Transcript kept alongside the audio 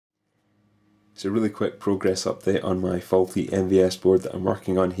It's a really quick progress update on my faulty MVS board that I'm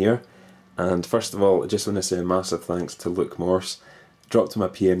working on here. And first of all, I just want to say a massive thanks to Luke Morse. Dropped him a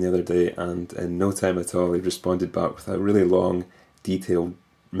PM the other day, and in no time at all he responded back with a really long, detailed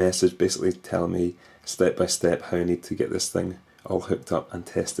message basically telling me step by step how I need to get this thing all hooked up and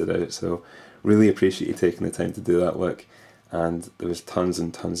tested out. So really appreciate you taking the time to do that, Luke. And there was tons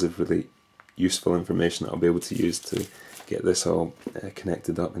and tons of really useful information that I'll be able to use to get this all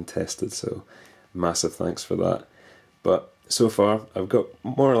connected up and tested, so massive thanks for that. But so far I've got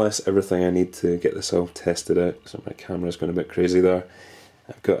more or less everything I need to get this all tested out. So my camera's going a bit crazy there.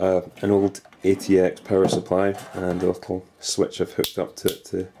 I've got an old ATX power supply and a little switch I've hooked up to it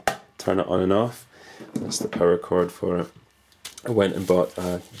to turn it on and off. That's the power cord for it. I went and bought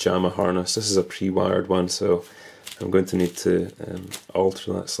a JAMA harness. This is a pre-wired one, so I'm going to need to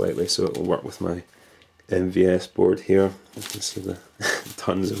alter that slightly so it will work with my MVS board here. You can see the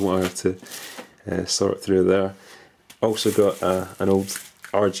tons of wire to sort through there. Also got an old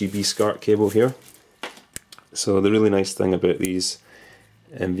RGB SCART cable here. So the really nice thing about these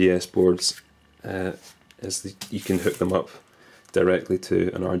MVS boards is that you can hook them up directly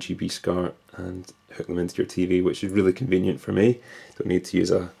to an RGB SCART and hook them into your TV, which is really convenient for me. Don't need to use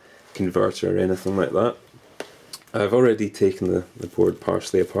a converter or anything like that. I've already taken the board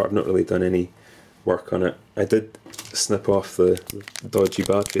partially apart. I've not really done any work on it. I did snip off the dodgy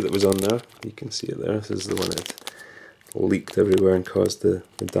battery that was on there. You can see it there. This is the one that leaked everywhere and caused the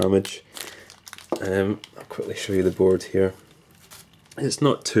damage. I'll quickly show you the board here. It's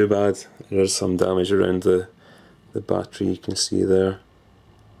not too bad. There's some damage around the battery, you can see there.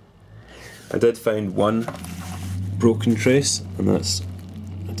 I did find one broken trace, and that's,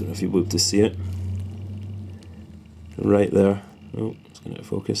 I don't know if you'll be able to see it, right there. Oh, it's going to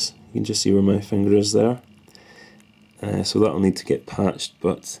focus. You can just see where my finger is there. So that'll need to get patched,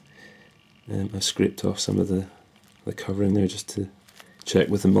 but I scraped off some of the covering there just to check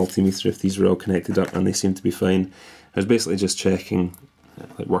with the multimeter if these were all connected up, and they seem to be fine. I was basically just checking,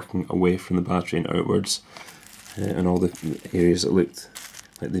 like working away from the battery and outwards, and all the areas that looked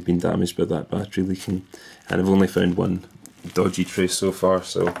like they'd been damaged by that battery leaking. And I've only found one dodgy trace so far,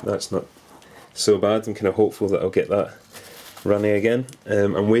 so that's not so bad. I'm kind of hopeful that I'll get that running again.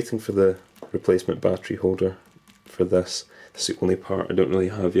 I'm waiting for the replacement battery holder for this. This is the only part I don't really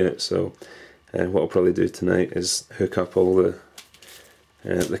have yet, so what I'll probably do tonight is hook up all the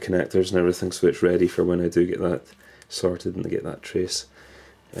connectors and everything so it's ready for when I do get that sorted and get that trace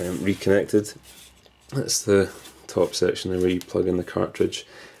reconnected. That's the top section there where you plug in the cartridge.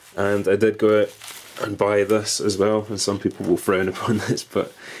 And I did go out and buy this as well, and some people will frown upon this,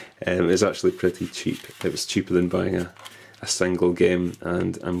 but it's actually pretty cheap. It was cheaper than buying a single game,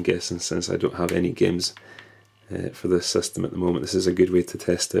 and I'm guessing since I don't have any games for this system at the moment, this is a good way to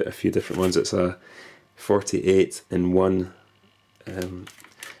test out a few different ones. It's a 48 in 1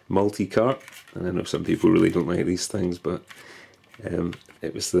 multi-cart, and I know some people really don't like these things, but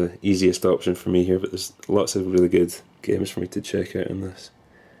it was the easiest option for me here. But there's lots of really good games for me to check out in this,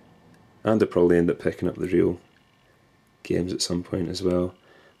 and I'll probably end up picking up the real games at some point as well.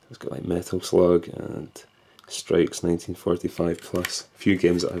 It's got like Metal Slug and Strikes 1945 plus, a few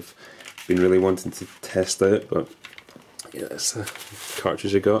games that I've been really wanting to test out, but yeah, that's the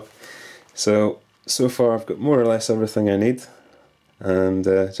cartridge I got. So far I've got more or less everything I need, and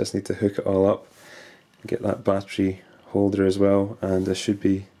just need to hook it all up, get that battery holder as well, and I should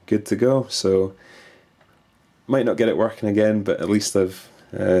be good to go. So might not get it working again, but at least I've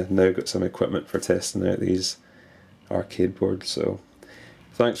now got some equipment for testing out these arcade boards. So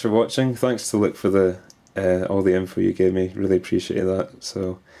thanks for watching. Thanks to Luke for all the info you gave me. Really appreciate that.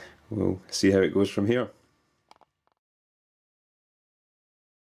 So we'll see how it goes from here.